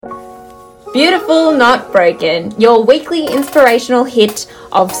Beautiful Not Broken, your weekly inspirational hit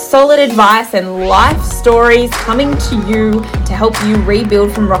of solid advice and life stories coming to you to help you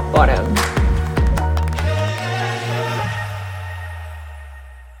rebuild from rock bottom.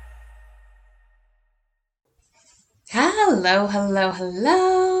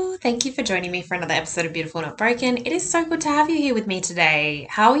 Hello. Thank you for joining me for another episode of Beautiful Not Broken. It is so good to have you here with me today.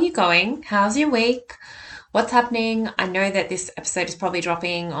 How are you going? How's your week? What's happening? I know that this episode is probably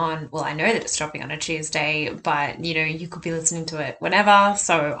dropping on, I know that it's dropping on a Tuesday, but you could be listening to it whenever.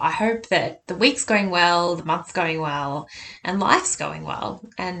 So I hope that the week's going well, the month's going well, and life's going well.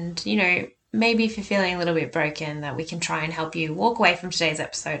 And, maybe if you're feeling a little bit broken, that we can try and help you walk away from today's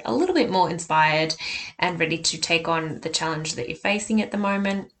episode a little bit more inspired and ready to take on the challenge that you're facing at the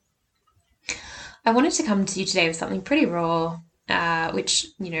moment. I wanted to come to you today with something pretty raw, which,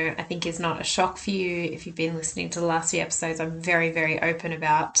 I think is not a shock for you. If you've been listening to the last few episodes, I'm very, very open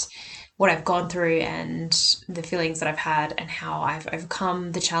about what I've gone through and the feelings that I've had and how I've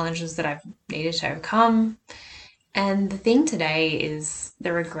overcome the challenges that I've needed to overcome. And the thing today is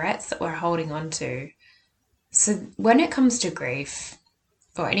the regrets that we're holding on to. So when it comes to grief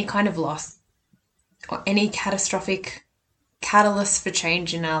or any kind of loss or any catastrophic catalyst for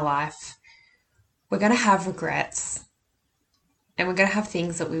change in our life, we're going to have regrets. And we're going to have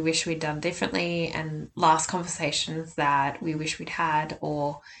things that we wish we'd done differently and last conversations that we wish we'd had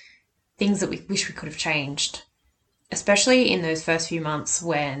or things that we wish we could have changed, especially in those first few months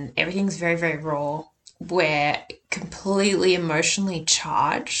when everything's very, very raw. We're completely emotionally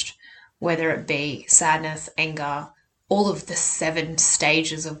charged, whether it be sadness, anger, all of the 7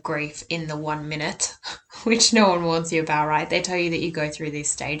 stages of grief in the 1 minute, which no one warns you about, right? They tell you that you go through these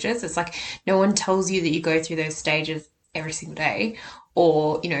stages. It's like no one tells you that you go through those stages every single day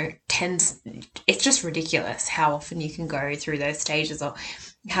or, it's just ridiculous how often you can go through those stages or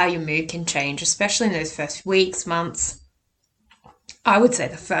how your mood can change, especially in those first weeks, months. I would say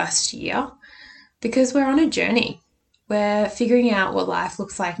the first year, because we're on a journey. We're figuring out what life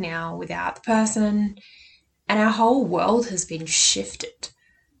looks like now without the person, and our whole world has been shifted.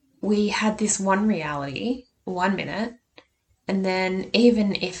 We had this one reality, 1 minute, and then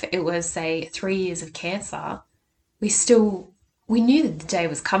even if it was, say, 3 years of cancer, we knew that the day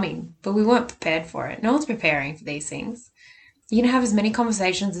was coming, but we weren't prepared for it. No one's preparing for these things. You can have as many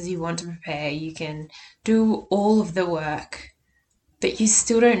conversations as you want to prepare. You can do all of the work, but you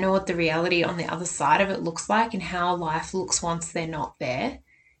still don't know what the reality on the other side of it looks like and how life looks once they're not there.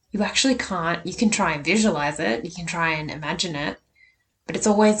 You actually can't. You can try and visualize it. You can try and imagine it, but it's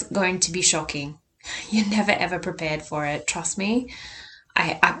always going to be shocking. You're never, ever prepared for it. Trust me.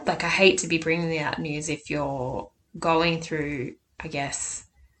 I hate to be bringing that news if you're going through, I guess,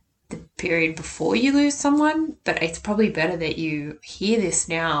 the period before you lose someone, but it's probably better that you hear this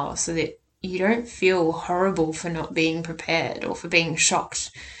now so that you don't feel horrible for not being prepared or for being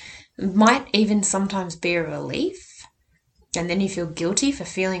shocked. It might even sometimes be a relief, and then you feel guilty for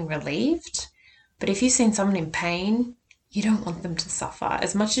feeling relieved. But if you've seen someone in pain, you don't want them to suffer.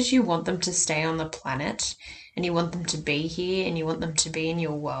 As much as you want them to stay on the planet and you want them to be here and you want them to be in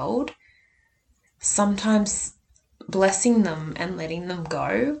your world, sometimes blessing them and letting them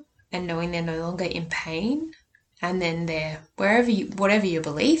go and knowing they're no longer in pain, and then they're whatever your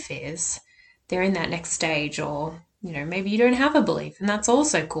belief is, they're in that next stage, or maybe you don't have a belief, and that's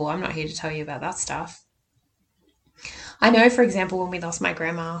also cool. I'm not here to tell you about that stuff. I know, for example, when we lost my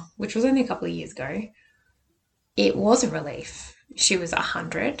grandma, which was only a couple of years ago, it was a relief. She was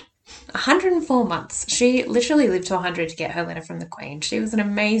 104 months. She literally lived to 100 to get her letter from the Queen. She was an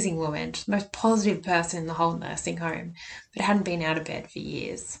amazing woman, the most positive person in the whole nursing home, but hadn't been out of bed for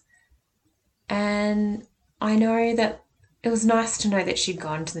years. And I know that it was nice to know that she'd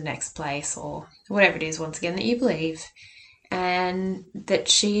gone to the next place, or whatever it is, once again, that you believe, and that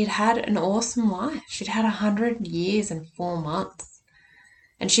she had an awesome life. She'd had 100 years and 4 months.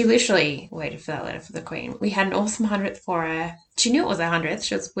 And she literally waited for that letter for the Queen. We had an awesome 100th for her. She knew it was her 100th.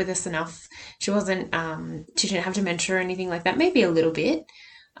 She was with us enough. She wasn't, she didn't have dementia or anything like that. Maybe a little bit.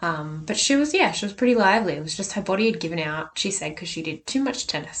 But she was pretty lively. It was just her body had given out, she said, because she did too much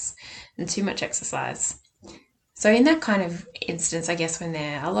tennis and too much exercise. So in that kind of instance, I guess when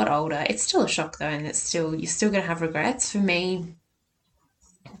they're a lot older, it's still a shock though, and you're still going to have regrets. For me,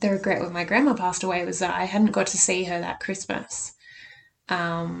 the regret when my grandma passed away was that I hadn't got to see her that Christmas.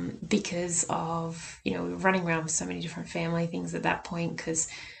 Because of, we were running around with so many different family things at that point, because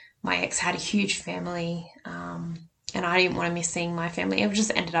my ex had a huge family, and I didn't want to miss seeing my family. It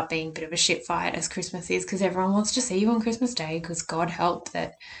just ended up being a bit of a shit fight, as Christmas is, because everyone wants to see you on Christmas Day, because God help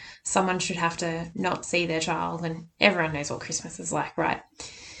that someone should have to not see their child, and everyone knows what Christmas is like, right?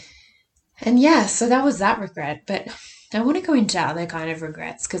 And yeah, so that was that regret. But I want to go into other kind of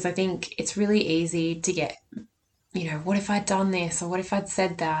regrets because I think it's really easy to get, what if I'd done this or what if I'd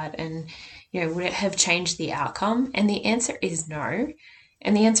said that? And, would it have changed the outcome? And the answer is no.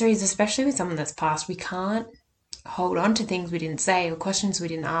 And the answer is, especially with someone that's passed, we can't hold on to things we didn't say or questions we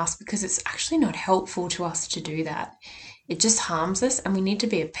didn't ask because it's actually not helpful to us to do that. It just harms us, and we need to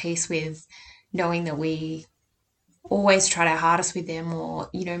be at peace with knowing that we always tried our hardest with them, or,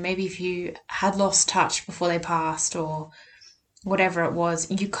 maybe if you had lost touch before they passed or whatever it was,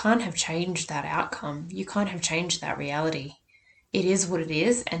 you can't have changed that outcome. You can't have changed that reality. It is what it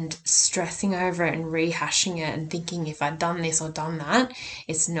is, and stressing over it and rehashing it and thinking if I'd done this or done that,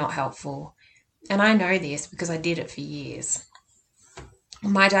 it's not helpful. And I know this because I did it for years.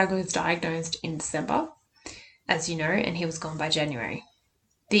 My dad was diagnosed in December, as you know, and he was gone by January.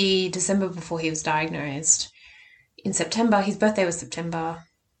 The December before he was diagnosed, in September, his birthday was September,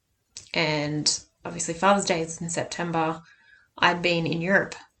 and obviously Father's Day is in September. I'd been in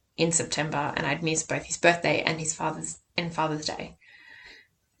Europe in September and I'd missed both his birthday and his Father's Day.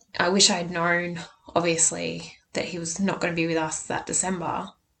 I wish I'd known, obviously, that he was not going to be with us that December.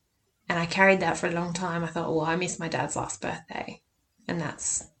 And I carried that for a long time. I thought, well, I missed my dad's last birthday. And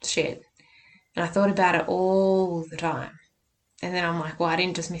that's shit. And I thought about it all the time. And then I'm like, well, I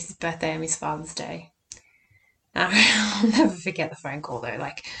didn't just miss his birthday, I missed Father's Day. And I'll never forget the phone call though.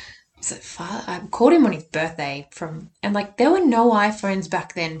 Like, so I called him on his birthday and like there were no iPhones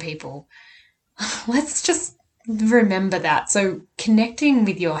back then, people. Let's just remember that. So connecting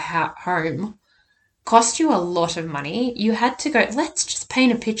with your home cost you a lot of money. You had to go, let's just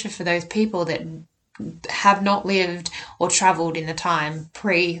paint a picture for those people that have not lived or traveled in the time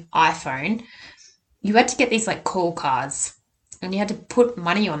pre-iPhone. You had to get these like call cards and you had to put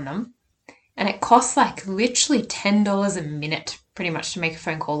money on them. And it costs like literally $10 a minute pretty much to make a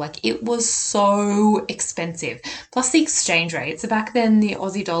phone call. Like it was so expensive. Plus the exchange rate. So back then the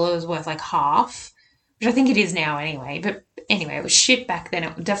Aussie dollar was worth like half, which I think it is now anyway. But anyway, it was shit back then.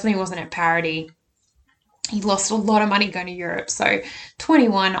 It definitely wasn't at parity. He lost a lot of money going to Europe. So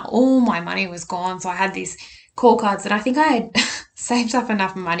 21, all my money was gone. So I had these call cards and I think I had saved up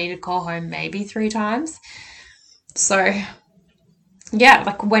enough money to call home maybe 3 times. So yeah,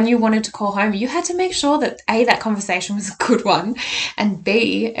 like when you wanted to call home, you had to make sure that A, that conversation was a good one, and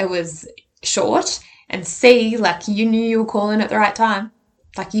B, it was short, and C, like you knew you were calling at the right time.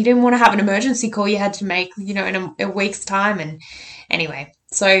 Like you didn't want to have an emergency call you had to make, in a week's time. And anyway,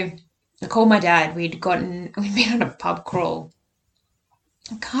 so I called my dad. We'd been on a pub crawl.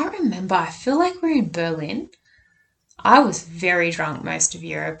 I can't remember. I feel like we're in Berlin. I was very drunk most of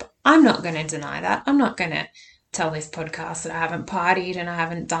Europe. I'm not going to deny that. I'm not going to tell this podcast that I haven't partied and I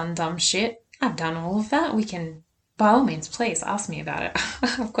haven't done dumb shit. I've done all of that. We can, by all means, please ask me about it.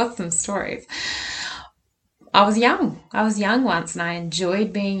 I've got some stories. I was young. I was young once and I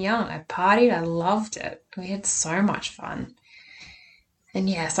enjoyed being young. I partied. I loved it. We had so much fun. And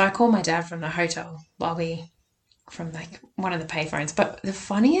yeah, so I called my dad from the hotel lobby from like one of the payphones. But the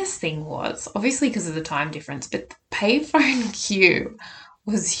funniest thing was, obviously because of the time difference, but the payphone queue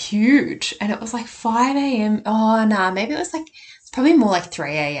was huge and it was like 5 a.m. Oh, no, maybe it's probably more like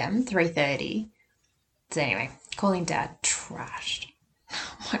 3 a.m., 3:30. So anyway, calling dad, trashed.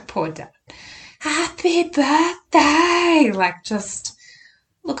 My poor dad. Happy birthday! Like just,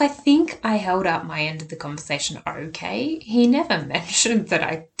 look, I think I held up my end of the conversation okay. He never mentioned that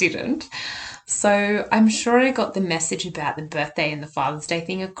I didn't. So I'm sure I got the message about the birthday and the Father's Day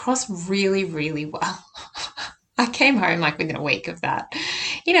thing across really, really well. I came home like within a week of that.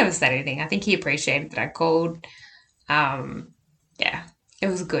 He never said anything. I think he appreciated that I called. Yeah, it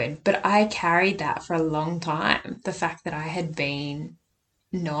was good. But I carried that for a long time. The fact that I had been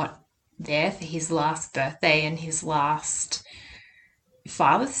not there for his last birthday and his last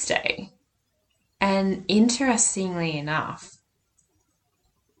Father's Day. And interestingly enough,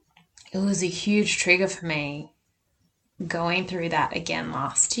 it was a huge trigger for me going through that again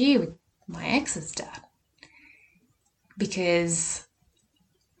last year with my ex's dad. Because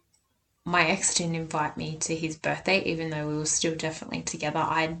my ex didn't invite me to his birthday, even though we were still definitely together.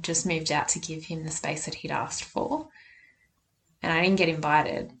 I'd just moved out to give him the space that he'd asked for. And I didn't get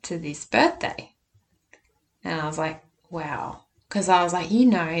invited to this birthday. And I was like, wow. Because I was like,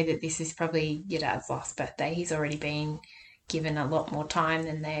 that this is probably your dad's last birthday. He's already been given a lot more time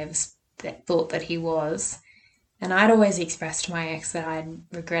than they thought that he was. And I'd always expressed to my ex that I'd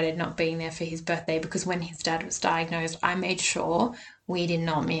regretted not being there for his birthday because when his dad was diagnosed, I made sure we did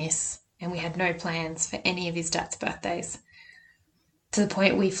not miss and we had no plans for any of his dad's birthdays. To the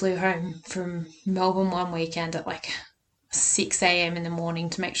point we flew home from Melbourne one weekend at like 6 a.m. in the morning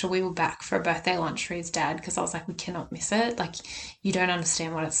to make sure we were back for a birthday lunch for his dad, because I was like, we cannot miss it. Like, you don't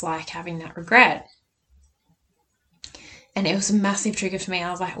understand what it's like having that regret. And it was a massive trigger for me.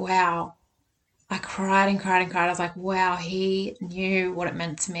 I was like, wow. I cried and cried and cried. I was like, wow, he knew what it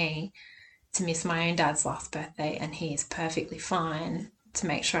meant to me to miss my own dad's last birthday, and he is perfectly fine to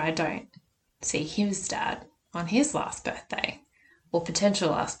make sure I don't see his dad on his last birthday or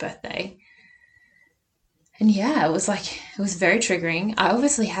potential last birthday. And yeah, it was very triggering. I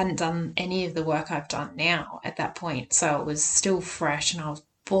obviously hadn't done any of the work I've done now at that point, so it was still fresh, and I was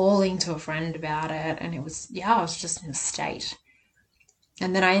bawling to a friend about it, and I was just in a state.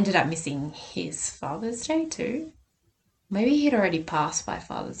 And then I ended up missing his Father's Day too. Maybe he'd already passed by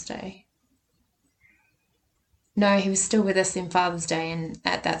Father's Day. No, he was still with us in Father's Day, and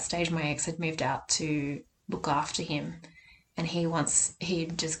at that stage my ex had moved out to look after him, and he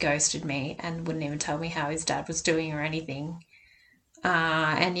just ghosted me and wouldn't even tell me how his dad was doing or anything.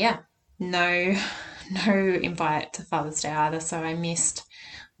 And yeah, no no invite to Father's Day either, so I missed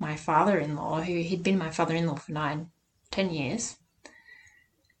my father-in-law, who he'd been my father-in-law for 10 years.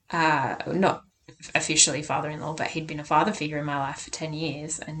 Not officially father-in-law, but he'd been a father figure in my life for 10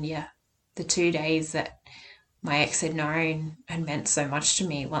 years. And yeah, the 2 days that my ex had known had meant so much to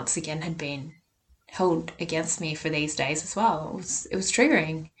me once again had been held against me for these days as well. It was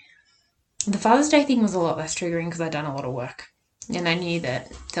triggering. The Father's Day thing was a lot less triggering because I'd done a lot of work, and I knew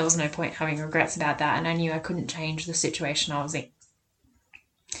that there was no point having regrets about that, and I knew I couldn't change the situation I was in.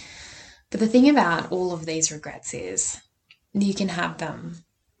 But the thing about all of these regrets is you can have them,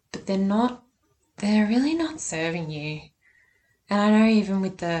 but they're really not serving you. And I know even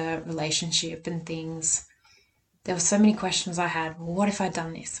with the relationship and things, there were so many questions I had. Well, what if I'd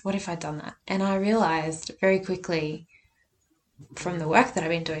done this? What if I'd done that? And I realized very quickly from the work that I've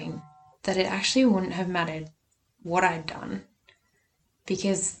been doing that it actually wouldn't have mattered what I'd done,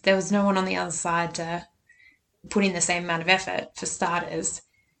 because there was no one on the other side to put in the same amount of effort, for starters.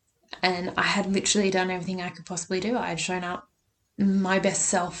 And I had literally done everything I could possibly do. I had shown up my best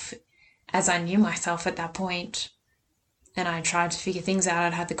self as I knew myself at that point, and I tried to figure things out.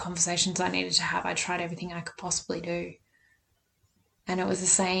 I'd had the conversations I needed to have. I tried everything I could possibly do. And it was the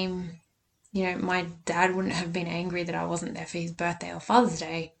same, my dad wouldn't have been angry that I wasn't there for his birthday or Father's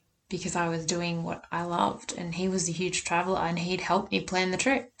Day, because I was doing what I loved, and he was a huge traveler, and he'd helped me plan the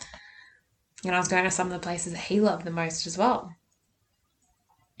trip. And I was going to some of the places that he loved the most as well.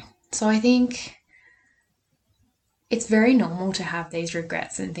 So I think it's very normal to have these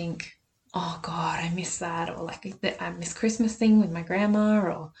regrets and think, oh God, I miss that, or like I miss Christmas thing with my grandma,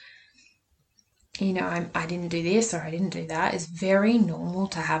 or I didn't do this or I didn't do that. It's very normal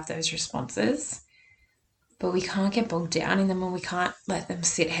to have those responses, but we can't get bogged down in them, and we can't let them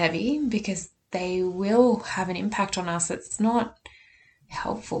sit heavy, because they will have an impact on us that's not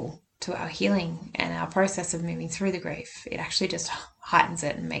helpful to our healing and our process of moving through the grief. It actually just heightens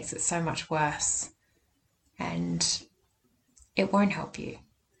it and makes it so much worse, and it won't help you.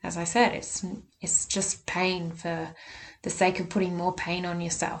 As I said, it's just pain for the sake of putting more pain on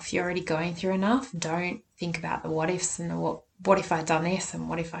yourself. You're already going through enough. Don't think about the what ifs and the what if I'd done this, and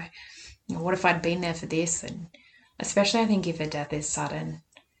what if I'd been there for this. And especially I think if a death is sudden,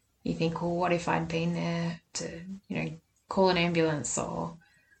 you think, well, what if I'd been there to, call an ambulance, or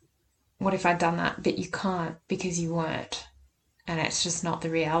what if I'd done that? But you can't, because you weren't. And it's just not the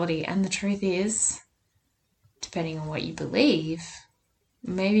reality. And the truth is, depending on what you believe,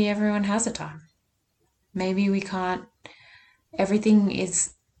 maybe everyone has a time. Maybe we can't. Everything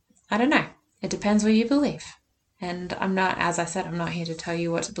is, I don't know. It depends what you believe. And as I said, I'm not here to tell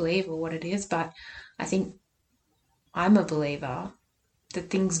you what to believe or what it is, but I think I'm a believer that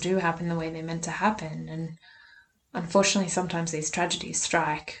things do happen the way they're meant to happen. And unfortunately, sometimes these tragedies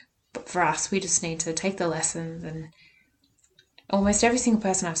strike. But for us, we just need to take the lessons. And almost every single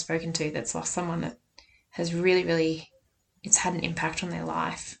person I've spoken to that's lost someone that has really, really, it's had an impact on their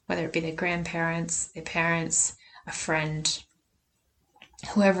life, whether it be their grandparents, their parents, a friend,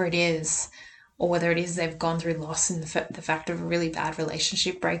 whoever it is, or whether it is they've gone through loss in the fact of a really bad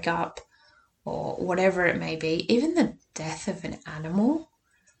relationship breakup, or whatever it may be, even the death of an animal.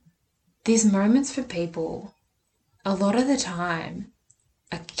 These moments for people, a lot of the time,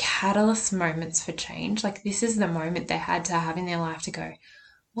 are catalyst moments for change. Like, this is the moment they had to have in their life to go,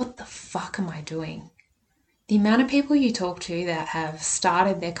 what the fuck am I doing? The amount of people you talk to that have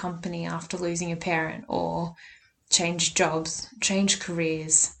started their company after losing a parent, or changed jobs, changed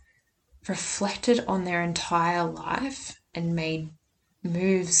careers, reflected on their entire life and made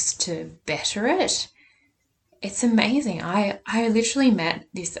moves to better it. It's amazing. I literally met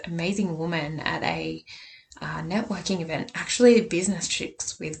this amazing woman at a networking event, actually Business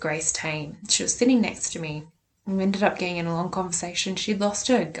Chicks with Grace Tame. She was sitting next to me. We ended up getting in a long conversation. She'd lost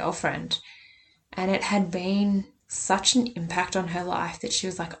her girlfriend, and it had been such an impact on her life that she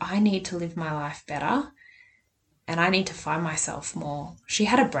was like, I need to live my life better and I need to find myself more. She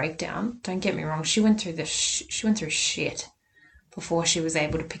had a breakdown. Don't get me wrong. She went through she went through shit before she was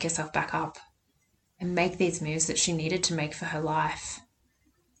able to pick herself back up and make these moves that she needed to make for her life.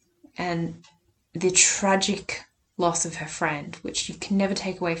 And the tragic loss of her friend, which you can never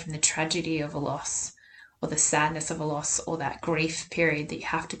take away from the tragedy of a loss or the sadness of a loss or that grief period that you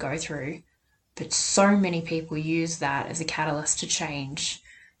have to go through. But so many people use that as a catalyst to change,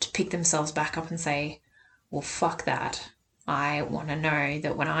 to pick themselves back up and say, well, fuck that. I want to know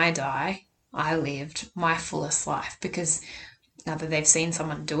that when I die, I lived my fullest life, because either they've seen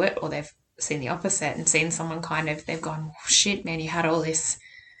someone do it or they've seen the opposite and seen someone they've gone, shit, man, you had all this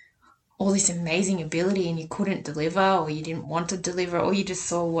amazing ability and you couldn't deliver, or you didn't want to deliver, or you just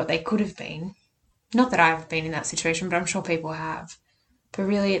saw what they could have been. Not that I've been in that situation, but I'm sure people have. But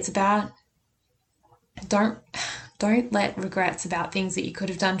really, it's about don't let regrets about things that you could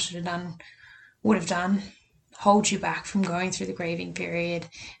have done, should have done, would have done, hold you back from going through the grieving period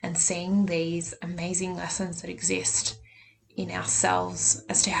and seeing these amazing lessons that exist in ourselves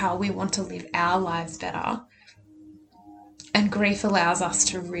as to how we want to live our lives better. And grief allows us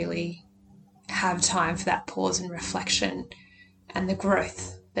to really have time for that pause and reflection and the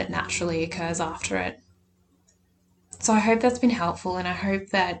growth that naturally occurs after it. So I hope that's been helpful, and I hope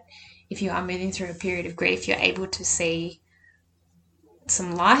that if you are moving through a period of grief, you're able to see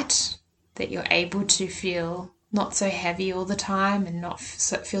some light, that you're able to feel not so heavy all the time and not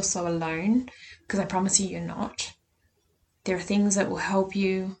feel so alone, because I promise you, you're not. There are things that will help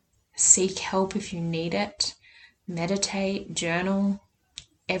you. Seek help if you need it. Meditate, journal.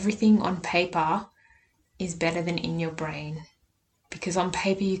 Everything on paper is better than in your brain, because on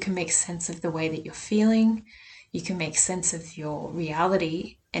paper you can make sense of the way that you're feeling. You can make sense of your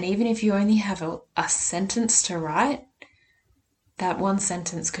reality. And even if you only have a sentence to write, that one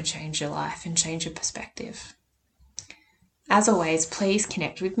sentence could change your life and change your perspective. As always, please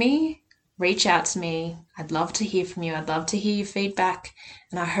connect with me. Reach out to me. I'd love to hear from you. I'd love to hear your feedback.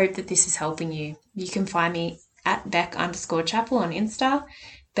 And I hope that this is helping you. You can find me at Beck_Chapel on Insta,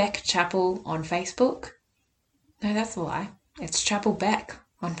 Beck Chapel on Facebook. No, that's a lie. It's Chapel Beck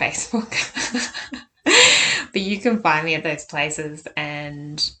on Facebook. But you can find me at those places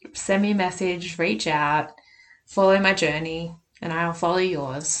and send me a message, reach out, follow my journey, and I'll follow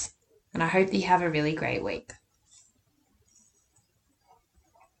yours. And I hope that you have a really great week.